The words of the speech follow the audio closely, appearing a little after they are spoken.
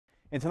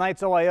In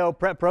tonight's OIO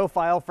Prep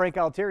Profile, Frank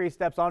Altieri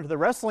steps onto the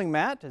wrestling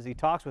mat as he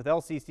talks with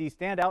LCC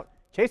standout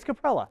Chase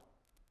Caprella.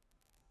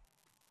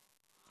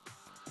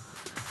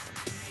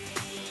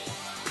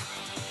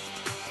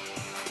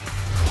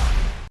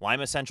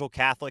 Lima Central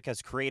Catholic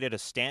has created a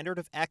standard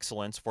of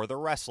excellence for the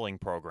wrestling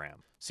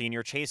program.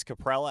 Senior Chase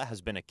Caprella has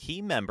been a key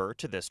member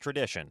to this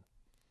tradition.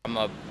 I'm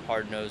a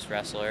hard-nosed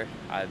wrestler.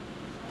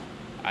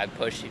 I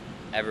push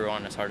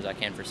everyone as hard as I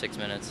can for 6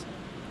 minutes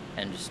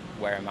and just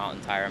wear them out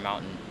and tire them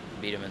out and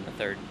beat them in the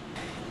third.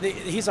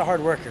 He's a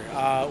hard worker.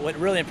 What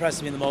really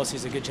impresses me the most,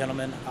 he's a good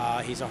gentleman.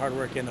 He's a hard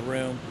worker in the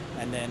room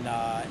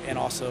and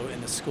also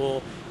in the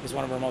school. He's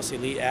one of our most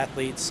elite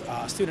athletes,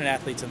 student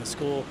athletes in the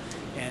school.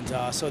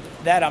 And so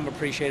that I'm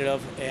appreciative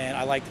of, and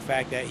I like the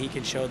fact that he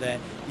can show that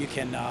you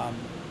can,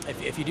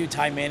 if you do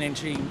time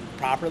managing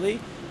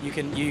properly, you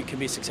can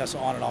be successful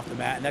on and off the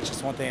mat, and that's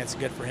just one thing that's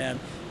good for him.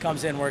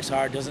 Comes in, works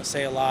hard, doesn't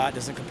say a lot,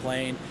 doesn't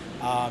complain.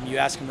 You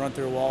ask him to run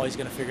through a wall, he's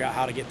going to figure out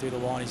how to get through the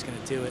wall, and he's going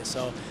to do it.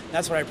 So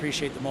that's what I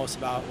appreciate the most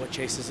about what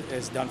Chase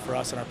has done for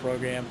us in our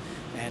program.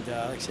 And like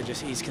I said,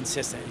 he's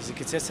consistent. He's a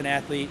consistent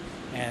athlete,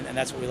 and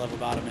that's what we love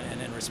about him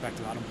and respect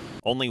about him.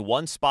 Only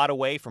one spot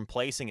away from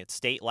placing at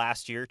state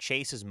last year,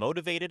 Chase is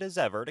motivated as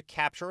ever to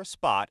capture a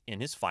spot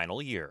in his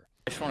final year.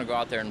 I just want to go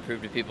out there and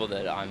prove to people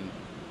that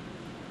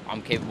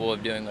I'm capable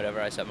of doing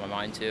whatever I set my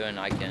mind to, and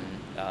I can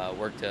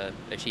work to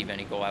achieve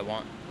any goal I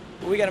want.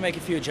 We got to make a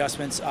few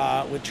adjustments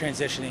with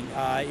transitioning.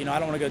 I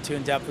don't want to go too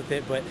in depth with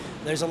it, but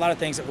there's a lot of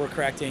things that we're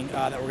correcting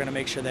that we're going to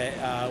make sure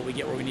that we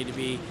get where we need to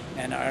be.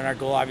 And our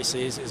goal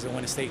obviously is to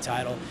win a state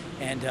title.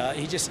 And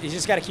he's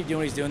just got to keep doing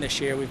what he's doing this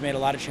year. We've made a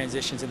lot of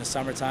transitions in the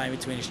summertime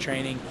between his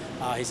training,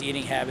 his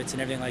eating habits,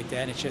 and everything like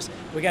that. And it's just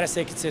we got to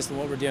stay consistent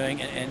with what we're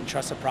doing and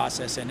trust the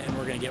process, and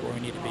we're going to get where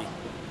we need to be.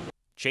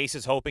 Chase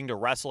is hoping to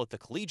wrestle at the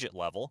collegiate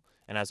level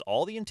and has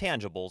all the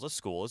intangibles a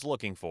school is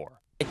looking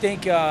for. I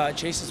think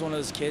Chase is one of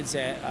those kids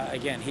that,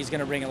 again, he's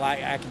going to bring a lot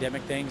of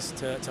academic things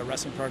to a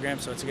wrestling program,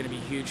 so it's going to be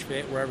a huge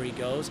fit wherever he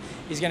goes.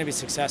 He's going to be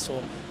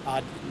successful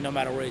no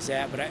matter where he's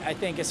at. But I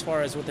think as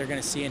far as what they're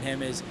going to see in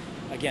him is,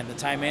 again, the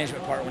time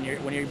management part. When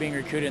you're being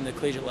recruited in the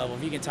collegiate level,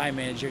 if you can time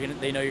manage,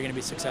 they know you're going to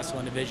be successful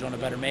individual and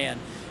a better man.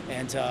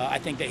 And I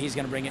think that he's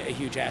going to bring a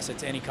huge asset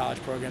to any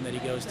college program that he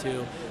goes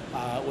to.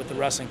 With the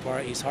wrestling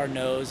part, he's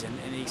hard-nosed,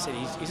 and he said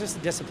he's just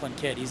a disciplined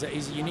kid. He's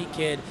a unique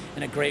kid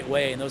in a great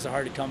way, and those are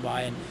hard to come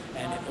by. And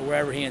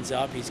wherever he ends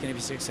up, he's going to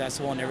be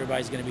successful, and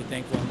everybody's going to be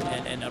thankful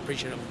and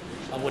appreciative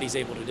of what he's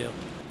able to do.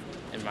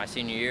 In my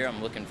senior year,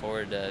 I'm looking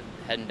forward to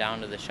heading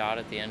down to the shot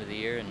at the end of the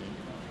year and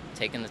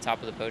taking the top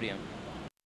of the podium.